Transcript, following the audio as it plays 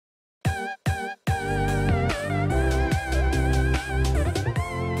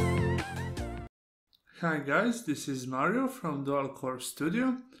Hi guys, this is Mario from Dual Core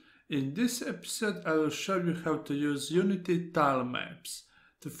Studio. In this episode I will show you how to use Unity Tilemaps.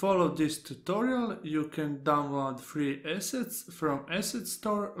 To follow this tutorial you can download free assets from Asset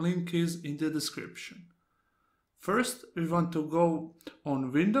Store, link is in the description. First we want to go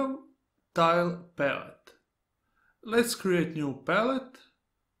on Window, Tile Palette. Let's create new palette,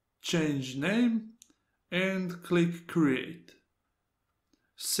 change name and click Create.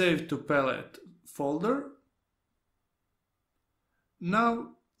 Save to palette folder.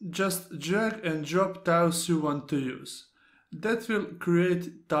 Now just drag and drop tiles you want to use. That will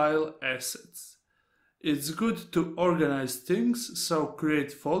create tile assets. It's good to organize things, so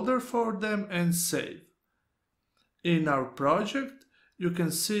create folder for them and save. In our project you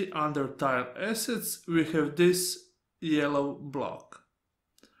can see under tile assets we have this yellow block.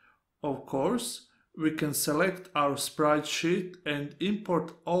 Of course we can select our sprite sheet and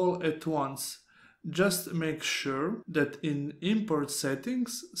import all at once. Just make sure that in import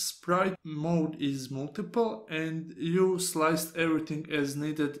settings sprite mode is multiple and you sliced everything as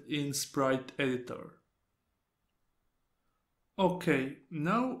needed in sprite editor. Okay,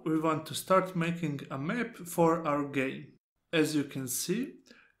 now we want to start making a map for our game. As you can see,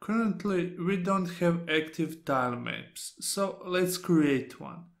 currently we don't have active tile maps, so let's create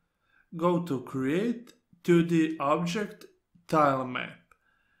one. Go to Create, 2D Object, Tilemap.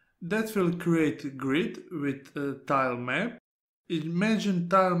 That will create a grid with a tile map. Imagine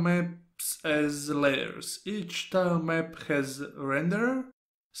tile maps as layers. Each tile map has a renderer,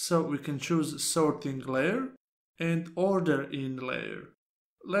 so we can choose sorting layer and order in layer.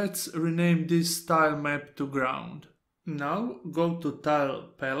 Let's rename this tile map to ground. Now go to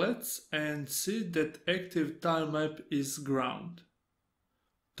tile palettes and see that active tile map is ground.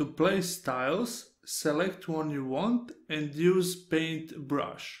 To place tiles, select one you want and use paint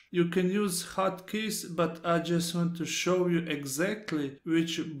brush. You can use hotkeys, but I just want to show you exactly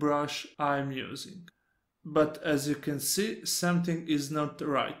which brush I'm using. But as you can see, something is not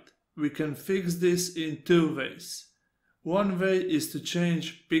right. We can fix this in two ways. One way is to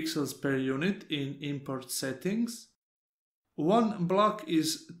change pixels per unit in import settings. One block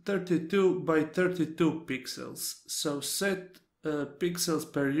is 32 by 32 pixels, so set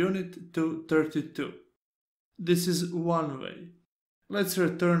pixels per unit to 32. This is one way. Let's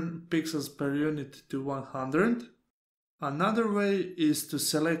return pixels per unit to 100. Another way is to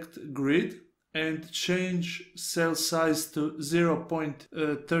select grid and change cell size to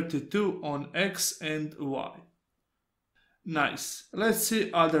 0.32 on X and Y. Nice. Let's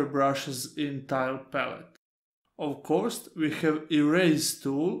see other brushes in tile palette. Of course, we have erase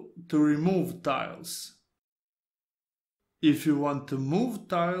tool to remove tiles. If you want to move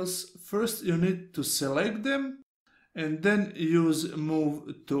tiles, first you need to select them and then use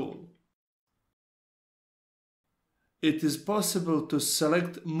Move tool. It is possible to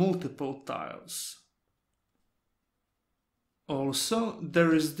select multiple tiles. Also,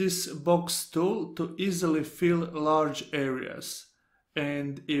 there is this box tool to easily fill large areas.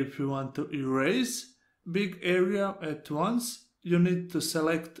 And if you want to erase big area at once, you need to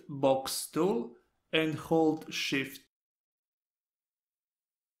select box tool and hold Shift.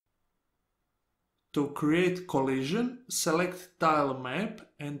 To create collision, select Tilemap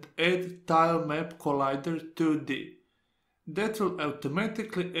and add Tilemap Collider 2D. That will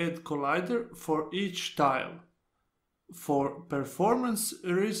automatically add collider for each tile. For performance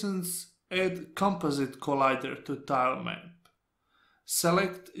reasons, add Composite Collider to Tilemap.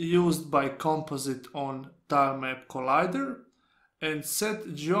 Select Used by Composite on Tilemap Collider and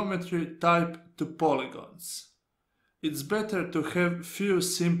set Geometry Type to Polygons. It's better to have few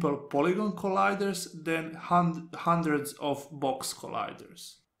simple polygon colliders than hundreds of box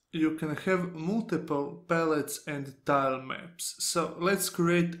colliders. You can have multiple palettes and tile maps, so let's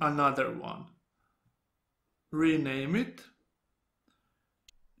create another one. Rename it.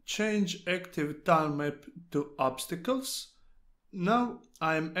 Change active tile map to obstacles. Now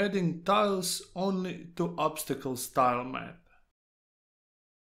I am adding tiles only to obstacles tile map.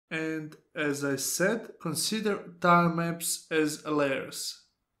 And as I said, consider tile maps as layers.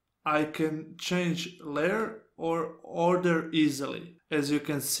 I can change layer or order easily, as you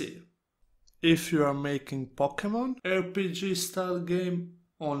can see. If you are making Pokemon RPG style game,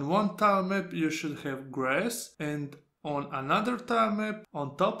 on one tile map you should have grass and on another tile map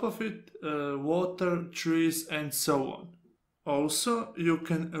on top of it water, trees and so on. Also, you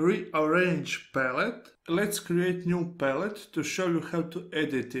can rearrange palette. Let's create new palette to show you how to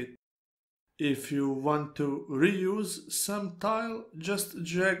edit it. If you want to reuse some tile, just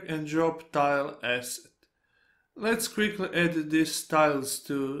drag and drop tile asset. Let's quickly add these tiles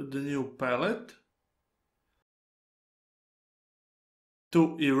to the new palette.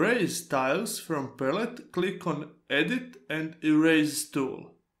 To erase tiles from palette, click on Edit and Erase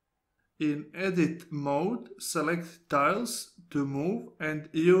tool. In Edit mode, select Tiles to move and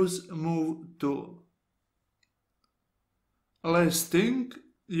use Move tool. Last thing,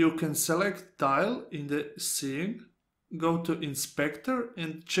 you can select tile in the scene, go to Inspector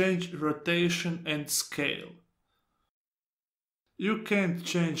and change rotation and scale. You can't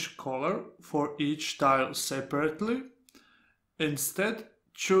change color for each tile separately. Instead,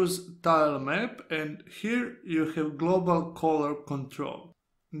 choose Tilemap and here you have global color control.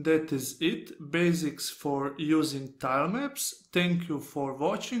 That is it, basics for using Tilemaps. Thank you for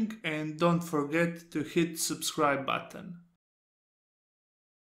watching and don't forget to hit subscribe button.